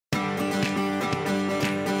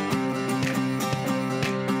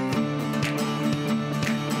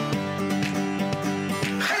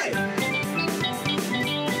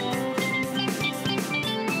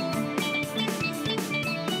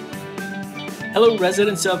Hello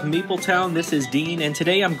residents of MeepleTown, this is Dean, and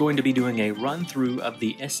today I'm going to be doing a run-through of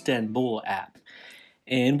the Istanbul app.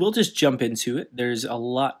 And we'll just jump into it. There's a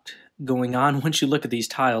lot going on once you look at these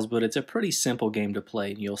tiles, but it's a pretty simple game to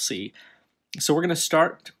play, and you'll see. So we're going to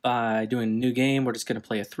start by doing a new game. We're just going to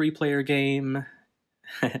play a 3-player game.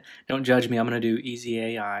 Don't judge me, I'm going to do easy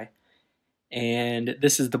AI. And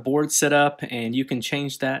this is the board setup, and you can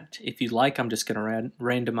change that if you'd like. I'm just going to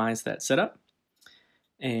randomize that setup.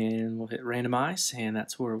 And we'll hit randomize, and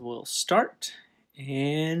that's where we'll start.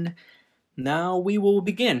 And now we will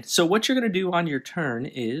begin. So what you're going to do on your turn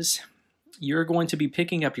is you're going to be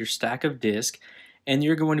picking up your stack of disc, and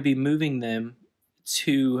you're going to be moving them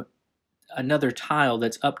to another tile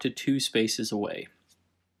that's up to 2 spaces away.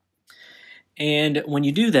 And when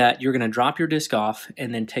you do that, you're going to drop your disc off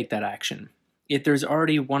and then take that action. If there's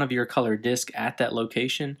already one of your colored disc at that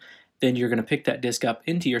location, then you're going to pick that disc up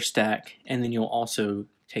into your stack, and then you'll also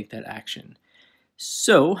take that action.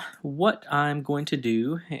 So what I'm going to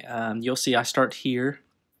do, you'll see I start here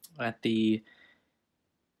at the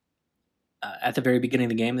very beginning of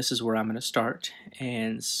the game. This is where I'm going to start,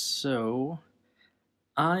 and so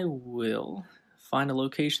I will find a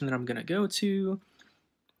location that I'm going to go to.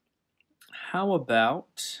 How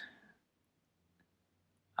about,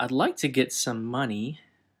 I'd like to get some money,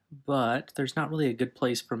 but there's not really a good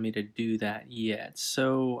place for me to do that yet.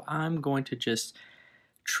 So I'm going to just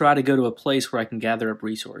try to go to a place where I can gather up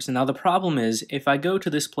resources. Now the problem is, if I go to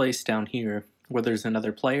this place down here where there's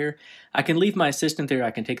another player, I can leave my assistant there,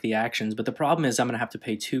 I can take the actions, but the problem is I'm going to have to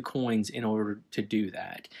pay 2 coins in order to do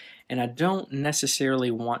that. And I don't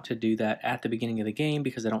necessarily want to do that at the beginning of the game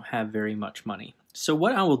because I don't have very much money. So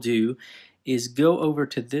what I will do is go over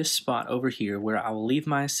to this spot over here where I will leave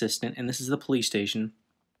my assistant, and this is the police station.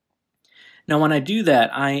 Now when I do that,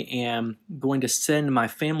 I am going to send my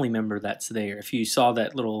family member that's there. If you saw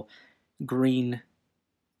that little green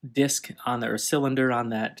disc on there, or cylinder on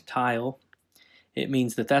that tile, it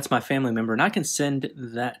means that that's my family member, and I can send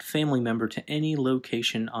that family member to any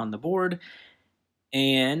location on the board.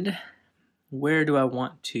 And where do I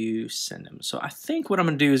want to send them? So I think what I'm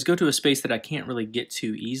going to do is go to a space that I can't really get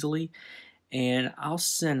to easily, and I'll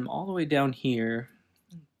send them all the way down here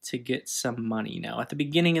to get some money. Now at the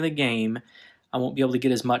beginning of the game I won't be able to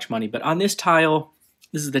get as much money, but on this tile,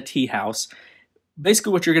 this is the tea house.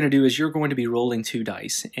 Basically what you're going to do is you're going to be rolling 2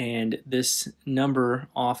 dice, and this number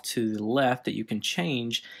off to the left that you can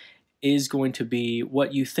change is going to be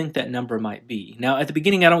what you think that number might be. Now at the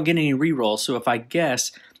beginning I don't get any rerolls, so if I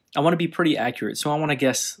guess, I want to be pretty accurate, so I want to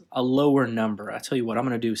guess a lower number. I tell you what, I'm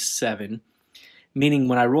going to do 7, meaning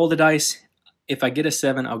when I roll the dice, if I get a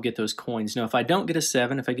 7, I'll get those coins. Now if I don't get a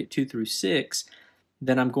 7, if I get 2 through 6,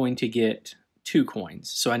 then I'm going to get 2 coins.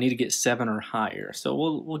 So I need to get 7 or higher. So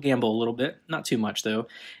we'll gamble a little bit, not too much though.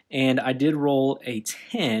 And I did roll a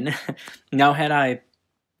 10. Now had I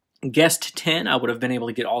guessed 10, I would have been able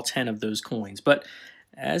to get all 10 of those coins. But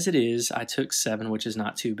as it is, I took 7, which is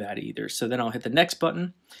not too bad either. So then I'll hit the next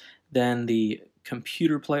button, then the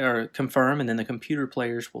computer player, confirm, and then the computer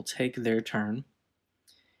players will take their turn.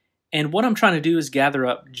 And what I'm trying to do is gather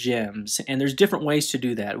up gems, and there's different ways to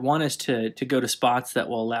do that. One is to go to spots that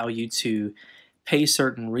will allow you to pay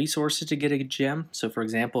certain resources to get a gem. So for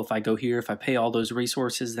example, if I go here, if I pay all those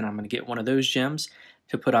resources, then I'm going to get one of those gems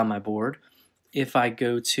to put on my board. If I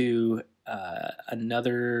go to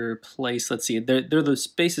another place, let's see, they're the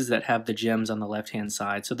spaces that have the gems on the left hand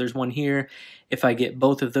side. So there's one here. If I get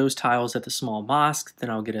both of those tiles at the small mosque, then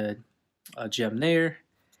I'll get a gem there.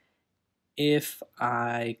 If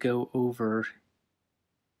I go over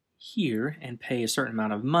here and pay a certain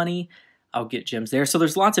amount of money, I'll get gems there. So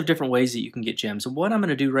there's lots of different ways that you can get gems. What I'm going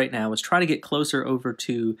to do right now is try to get closer over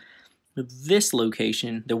to this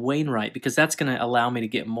location, the Wainwright, because that's going to allow me to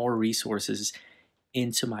get more resources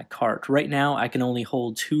into my cart. Right now I can only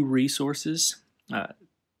hold 2 resources,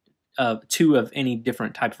 2 of any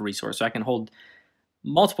different type of resource. So I can hold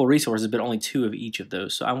multiple resources, but only 2 of each of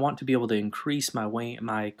those. So I want to be able to increase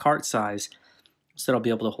my cart size so that I'll be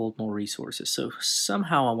able to hold more resources. So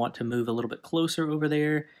somehow I want to move a little bit closer over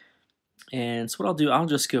there. And so what I'll do, I'll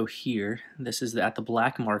just go here. This is at the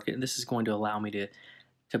black market, and this is going to allow me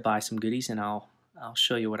to buy some goodies, and I'll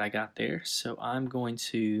show you what I got there. So I'm going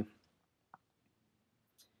to,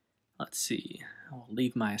 let's see, I'll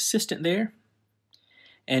leave my assistant there.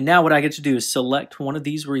 And now what I get to do is select one of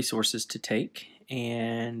these resources to take.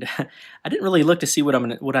 And I didn't really look to see what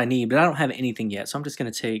I need, but I don't have anything yet. So I'm just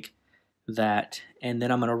going to take that, and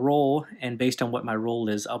then I'm going to roll, and based on what my roll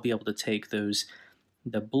is, I'll be able to take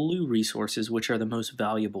the blue resources, which are the most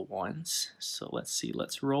valuable ones. So let's see,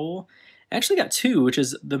 let's roll. I actually got 2, which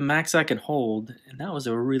is the max I can hold, and that was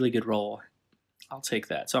a really good roll. I'll take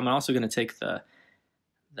that. So I'm also going to take that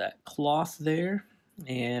cloth there,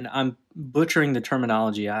 and I'm butchering the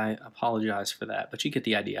terminology. I apologize for that, but you get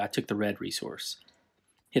the idea. I took the red resource.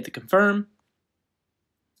 Hit the confirm,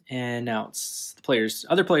 and now it's the players.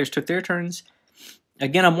 Other players took their turns.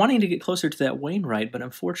 Again, I'm wanting to get closer to that Wainwright, but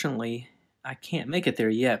unfortunately, I can't make it there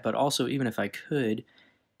yet. But also, even if I could,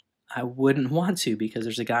 I wouldn't want to because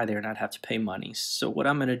there's a guy there and I'd have to pay money. So what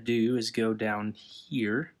I'm going to do is go down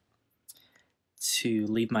here to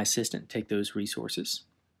leave my assistant take those resources.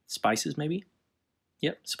 Spices, maybe?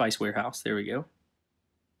 Yep, spice warehouse. There we go.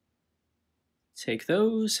 Take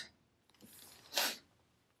those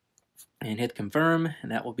and hit confirm,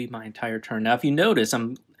 and that will be my entire turn. Now, if you notice,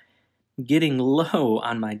 I'm getting low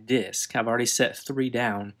on my disc. I've already set 3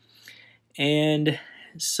 down, and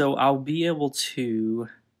so I'll be able to,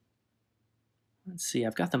 let's see,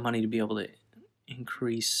 I've got the money to be able to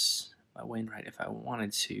increase my Wainwright if I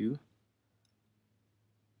wanted to,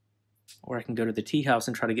 or I can go to the tea house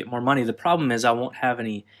and try to get more money. The problem is I won't have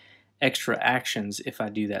any extra actions if I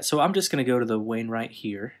do that. So I'm just going to go to the Wainwright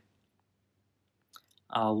here.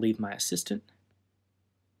 I'll leave my assistant.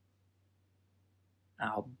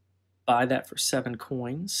 I'll buy that for 7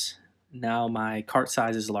 coins. Now my cart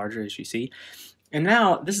size is larger, as you see. And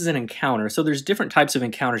now this is an encounter. So there's different types of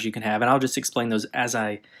encounters you can have, and I'll just explain those as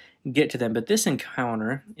I get to them. But this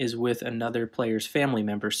encounter is with another player's family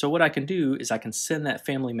member. So what I can do is I can send that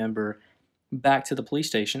family member back to the police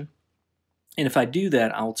station. And if I do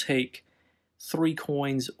that, I'll take 3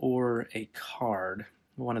 coins or a card,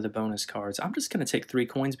 one of the bonus cards. I'm just going to take 3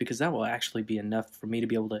 coins because that will actually be enough for me to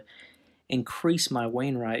be able to increase my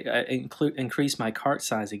Wainwright, increase my cart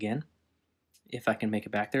size again, if I can make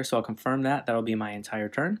it back there. So I'll confirm that. That'll be my entire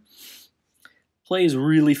turn. Plays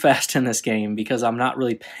really fast in this game because I'm not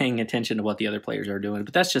really paying attention to what the other players are doing,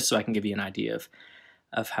 but that's just so I can give you an idea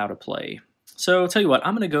of how to play. So I'll tell you what,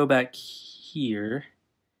 I'm going to go back here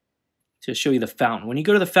to show you the fountain. When you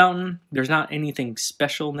go to the fountain, there's not anything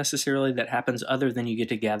special necessarily that happens other than you get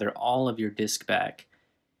to gather all of your disc back,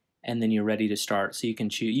 and then you're ready to start. So you can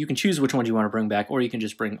choose which ones you want to bring back, or you can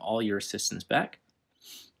just bring all your assistants back.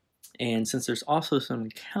 And since there's also some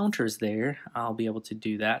encounters there, I'll be able to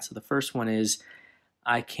do that. So the first one is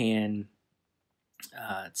I can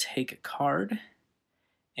take a card,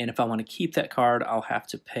 and if I want to keep that card, I'll have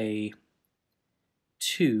to pay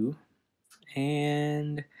 2.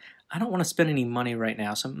 And I don't want to spend any money right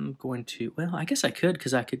now, so I'm going to, well, I guess I could,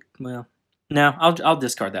 because I could, well, no, I'll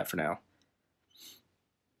discard that for now.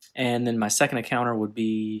 And then my second encounter would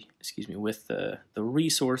be, excuse me, with the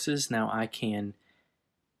resources. Now I can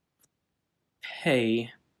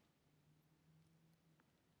pay,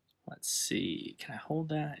 let's see, can I hold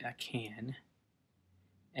that? I can.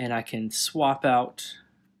 And I can swap out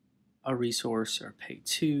a resource or pay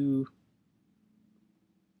 2.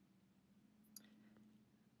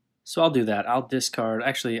 So I'll do that. I'll discard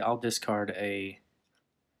a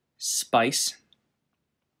spice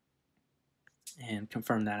and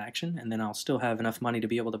confirm that action, and then I'll still have enough money to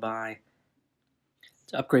be able to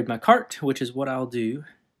upgrade my cart, which is what I'll do.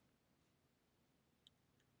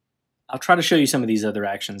 I'll try to show you some of these other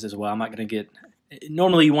actions as well. I'm not going to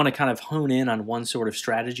normally you want to kind of hone in on one sort of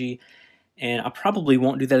strategy, and I probably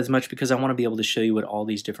won't do that as much because I want to be able to show you what all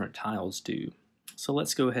these different tiles do. So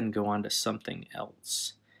let's go ahead and go on to something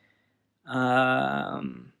else. Let's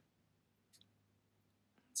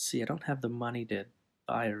see, I don't have the money to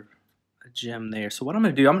buy a gem there. So what I'm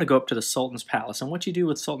going to do, I'm going to go up to the Sultan's Palace. And what you do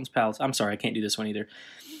with Sultan's Palace, I'm sorry, I can't do this one either.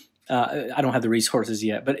 I don't have the resources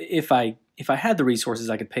yet, but if I had the resources,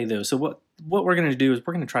 I could pay those. So what we're going to do is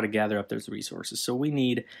we're going to try to gather up those resources. So we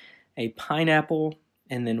need a pineapple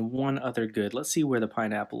and then one other good. Let's see where the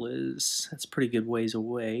pineapple is. That's a pretty good ways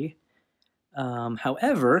away.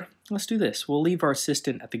 However, let's do this. We'll leave our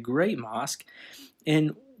assistant at the Great Mosque,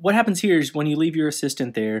 and what happens here is when you leave your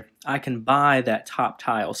assistant there, I can buy that top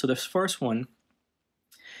tile. So this first one,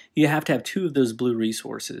 you have to have 2 of those blue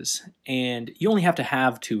resources, and you only have to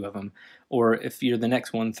have 2 of them, or if you're the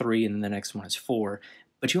next one, 3, and then the next one is 4,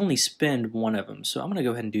 but you only spend 1 of them. So I'm going to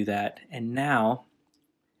go ahead and do that, and now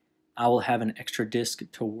I will have an extra disc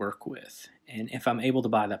to work with. And if I'm able to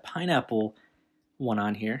buy the pineapple one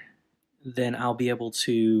on here, then I'll be able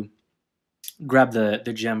to grab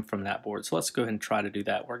the gem from that board. So let's go ahead and try to do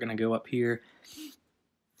that. We're going to go up here,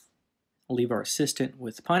 leave our assistant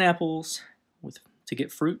with pineapples. To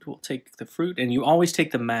get fruit, we'll take the fruit, and you always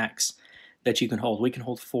take the max that you can hold. We can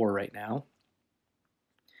hold 4 right now.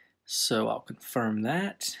 So I'll confirm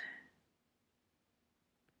that.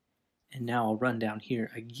 And now I'll run down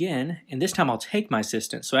here again, and this time I'll take my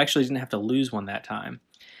assistant. So I actually didn't have to lose one that time.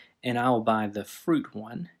 And I'll buy the fruit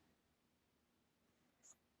one.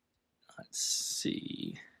 let's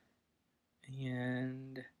see.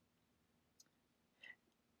 And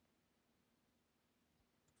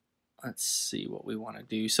let's see what we want to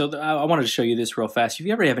do. So I wanted to show you this real fast. If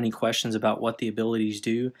you ever have any questions about what the abilities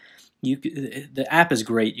do, the app is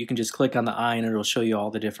great. You can just click on the eye and it'll show you all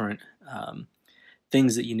the different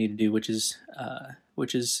things that you need to do, which is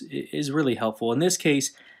really helpful. In this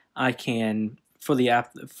case, I can for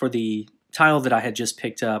the tile that I had just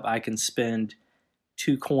picked up, I can spend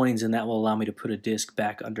 2 coins, and that will allow me to put a disc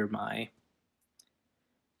back under my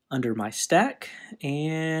stack.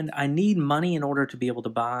 And I need money in order to be able to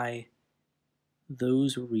buy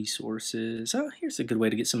those resources. Oh, here's a good way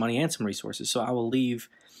to get some money and some resources. So I will leave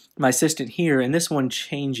my assistant here, and this one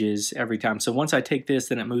changes every time. So once I take this,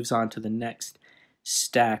 then it moves on to the next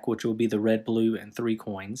stack, which will be the red, blue, and 3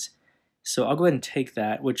 coins. So I'll go ahead and take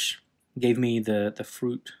that, which gave me the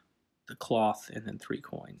fruit, the cloth, and then 3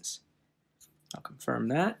 coins. I'll confirm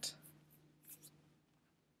that.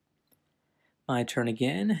 My turn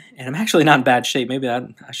again, and I'm actually not in bad shape. Maybe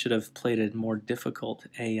I should have played a more difficult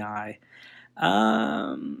AI.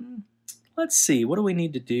 Let's see, what do we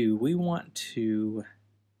need to do? We want to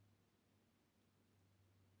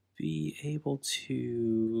be able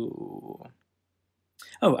to...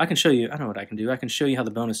 Oh, I can show you. I know what I can do. I can show you how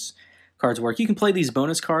the bonus cards work. You can play these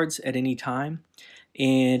bonus cards at any time.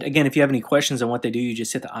 And again, if you have any questions on what they do, you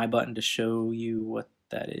just hit the I button to show you what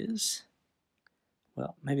that is.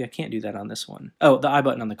 Well, maybe I can't do that on this one. Oh, the I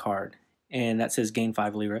button on the card. And that says gain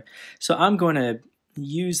 5 lira. So I'm going to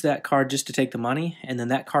use that card just to take the money. And then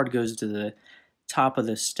that card goes to the top of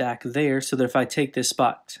the stack there. So that if I take this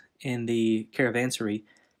spot in the caravanserai,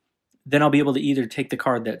 then I'll be able to either take the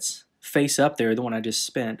card that's face up there, the one I just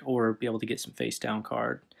spent, or be able to get some face down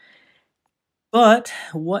card. But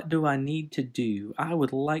what do I need to do? I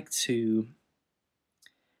would like to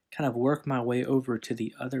kind of work my way over to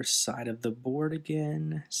the other side of the board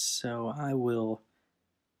again. So I'm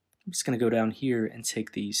just going to go down here and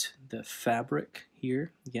take the fabric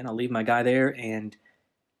here. Again, I'll leave my guy there and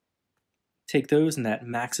take those, and that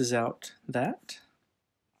maxes out that.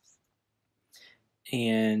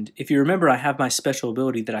 And if you remember, I have my special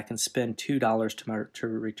ability that I can spend $2 to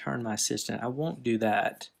return my assistant. I won't do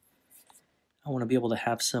that. I want to be able to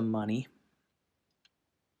have some money.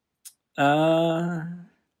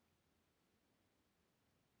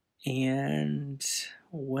 And,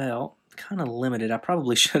 well, kind of limited. I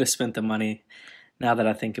probably should have spent the money now that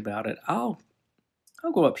I think about it. I'll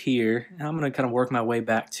go up here, and I'm going to kind of work my way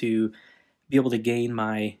back to be able to gain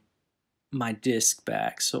my disc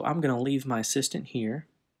back. So I'm going to leave my assistant here.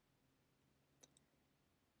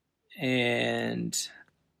 And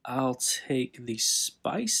I'll take the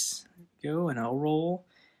spice, go, and I'll roll.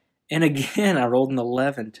 And again, I rolled an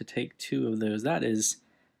 11 to take 2 of those.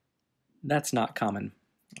 That's not common.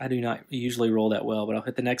 I do not usually roll that well, but I'll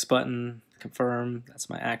hit the next button, confirm, that's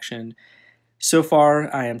my action. So far,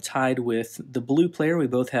 I am tied with the blue player. We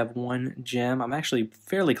both have 1 gem. I'm actually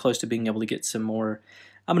fairly close to being able to get some more.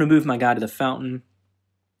 I'm going to move my guy to the fountain,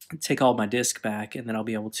 take all my disc back, and then I'll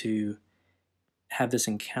be able to have this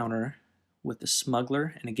encounter with the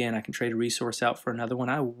smuggler. And again, I can trade a resource out for another one.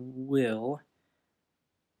 I'll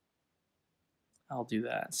do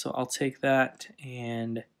that. So I'll take that,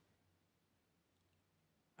 and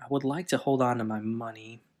I would like to hold on to my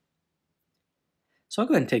money. So I'll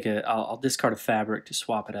go ahead and I'll discard a fabric to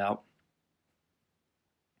swap it out.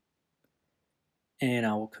 And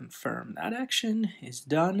I will confirm that action is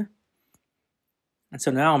done. And so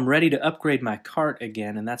now I'm ready to upgrade my cart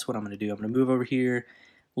again, and that's what I'm going to do. I'm going to move over here,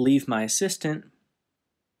 leave my assistant,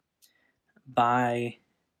 buy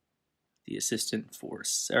the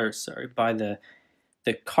buy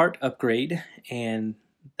the cart upgrade, and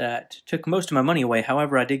that took most of my money away.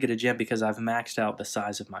 However, I did get a gem because I've maxed out the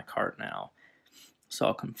size of my cart now. So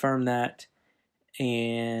I'll confirm that,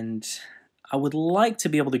 and I would like to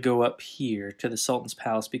be able to go up here to the Sultan's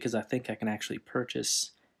Palace because I think I can actually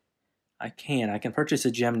purchase. I can purchase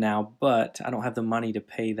a gem now, but I don't have the money to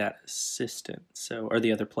pay that assistant, or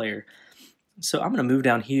the other player. So I'm going to move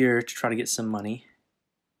down here to try to get some money.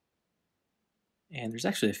 And there's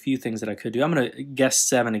actually a few things that I could do. I'm going to guess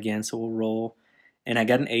 7 again, so we'll roll. And I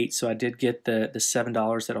got an 8, so I did get the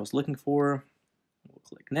 $7 that I was looking for. We'll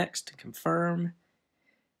click next to confirm.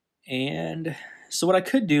 And so what I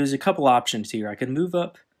could do is a couple options here. I could move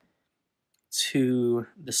up to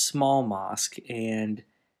the small mosque and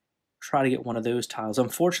try to get one of those tiles.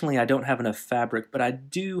 Unfortunately, I don't have enough fabric, but I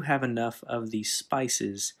do have enough of the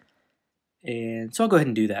spices. And so I'll go ahead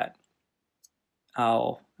and do that.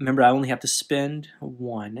 Remember, I only have to spend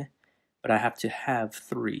 1, but I have to have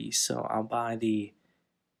 3. So I'll buy the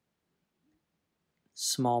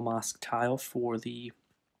small mosque tile for the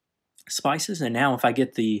spices, and now if I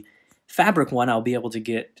get the fabric one, I'll be able to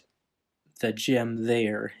get the gem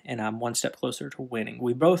there, and I'm one step closer to winning.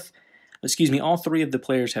 All three of the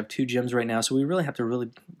players have 2 gems right now, so we really have to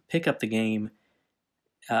really pick up the game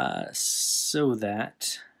so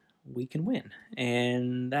that we can win.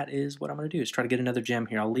 And that is what I'm going to do, is try to get another gem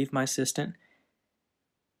here. I'll leave my assistant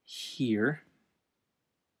here.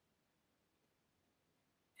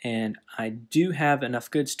 And I do have enough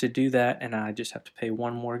goods to do that, and I just have to pay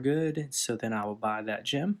 1 more good, so then I will buy that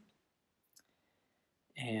gem.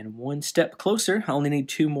 And one step closer, I only need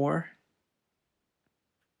 2 more.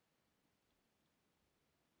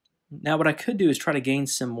 Now what I could do is try to gain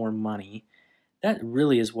some more money. That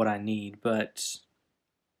really is what I need, but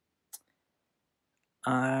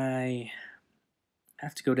I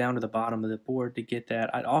have to go down to the bottom of the board to get that.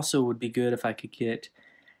 It also would be good if I could get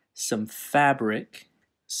some fabric.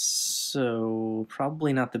 So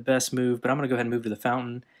probably not the best move, but I'm going to go ahead and move to the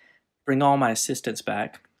fountain, bring all my assistants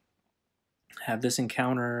back, have this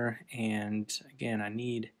encounter, and again, I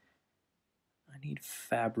need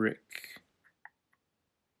fabric.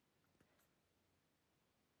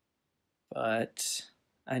 But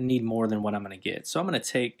I need more than what I'm going to get. So I'm going to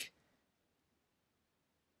take,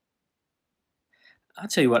 I'll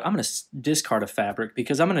tell you what, I'm going to discard a fabric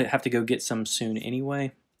because I'm going to have to go get some soon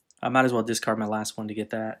anyway. I might as well discard my last one to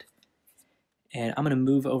get that. And I'm going to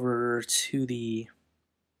move over to the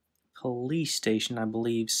police station, I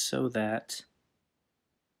believe, so that,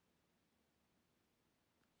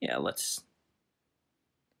 yeah, let's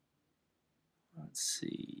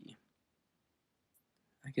see.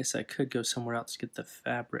 I guess I could go somewhere else to get the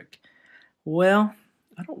fabric. Well,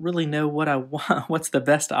 I don't really know what I want. What's the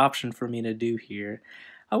best option for me to do here?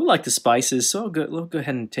 I would like the spices, so I'll go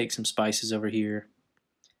ahead and take some spices over here.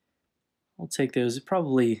 I'll take those. It's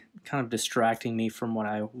probably kind of distracting me from what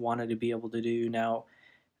I wanted to be able to do now.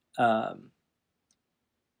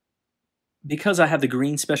 Because I have the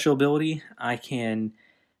green special ability, I can,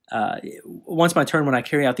 once my turn, when I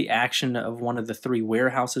carry out the action of one of the 3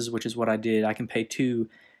 warehouses, which is what I did, I can pay 2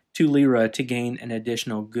 lira to gain an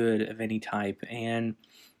additional good of any type. And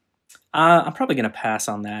I'm probably going to pass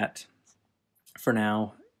on that for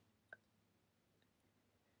now.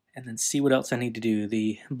 And then see what else I need to do.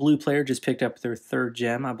 The blue player just picked up their 3rd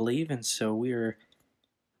gem, I believe, and so we're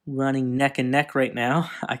running neck and neck right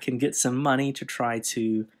now. I can get some money to try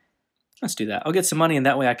to, let's do that. I'll get some money, and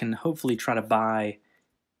that way I can hopefully try to buy,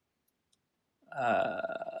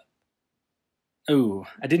 oh,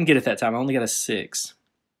 I didn't get it that time. I only got a 6.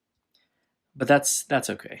 But that's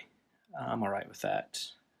okay. I'm all right with that.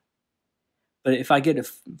 But if I get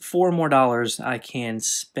 $4 more, I can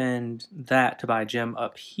spend that to buy a gem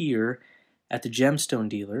up here at the gemstone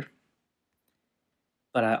dealer.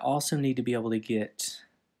 But I also need to be able to get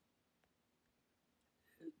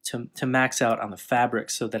to max out on the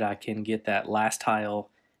fabric so that I can get that last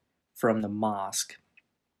tile from the mosque.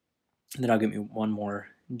 And then I'll get me 1 more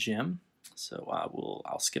gem. So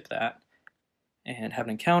I'll skip that and have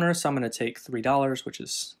an encounter. So I'm going to take $3, which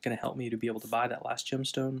is going to help me to be able to buy that last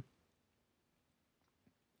gemstone.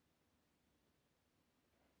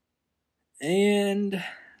 And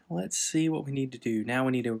let's see what we need to do. Now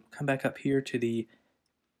we need to come back up here to the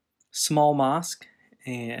small mosque,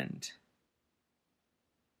 and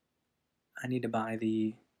I need to buy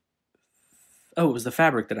the, oh, it was the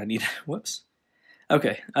fabric that I needed. Whoops.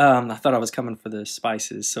 Okay, I thought I was coming for the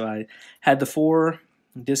spices. So I had the 4,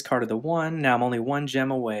 discarded the 1. Now I'm only 1 gem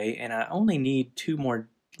away, and I only need 2 more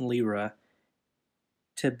lira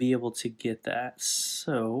to be able to get that.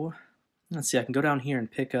 So let's see, I can go down here and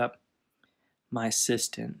pick up my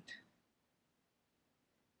assistant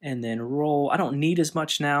and then roll. I don't need as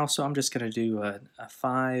much now, so I'm just going to do a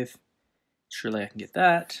 5. Surely I can get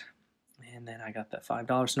that. And then I got that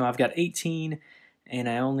 $5. No, I've got 18, and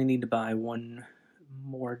I only need to buy 1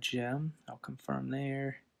 more gem. I'll confirm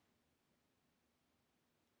there.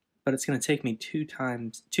 But it's going to take me 2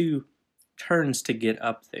 turns to get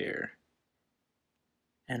up there.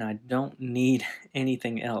 And I don't need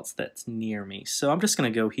anything else that's near me. So I'm just going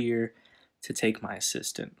to go here to take my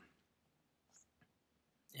assistant.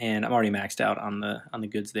 And I'm already maxed out on the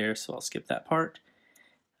goods there, so I'll skip that part.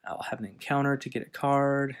 I'll have an encounter to get a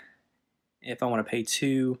card. If I want to pay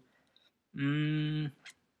 2, and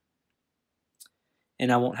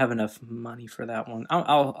I won't have enough money for that one.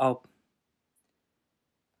 I'll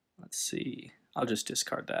let's see. I'll just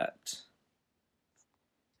discard that.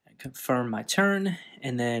 And confirm my turn,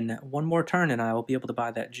 and then 1 more turn, and I will be able to buy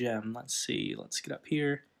that gem. Let's see. Let's get up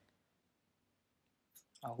here.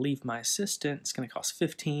 I'll leave my assistant. It's going to cost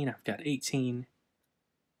 15. I've got 18.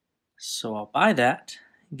 So I'll buy that,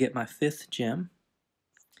 get my 5th gem,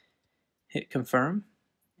 hit confirm,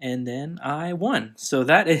 and then I won. So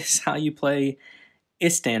that is how you play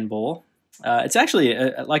Istanbul. It's actually,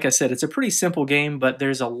 like I said, it's a pretty simple game, but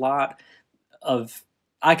there's a lot of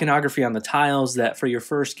iconography on the tiles that for your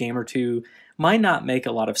first game or two might not make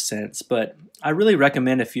a lot of sense. But I really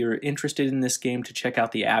recommend, if you're interested in this game, to check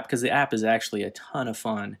out the app, because the app is actually a ton of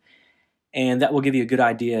fun. And that will give you a good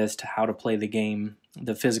idea as to how to play the game,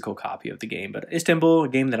 the physical copy of the game. But Istanbul, a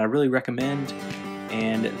game that I really recommend.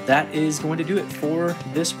 And that is going to do it for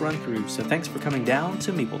this run-through. So thanks for coming down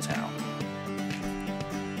to MeepleTown.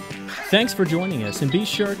 Thanks for joining us, and be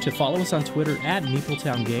sure to follow us on Twitter at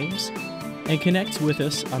MeepleTown Games, and connect with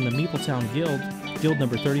us on the MeepleTown Guild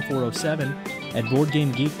number 3407 at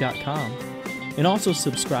BoardGameGeek.com, and also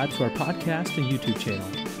subscribe to our podcast and YouTube channel.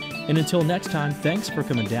 And until next time, thanks for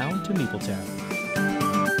coming down to MeepleTown.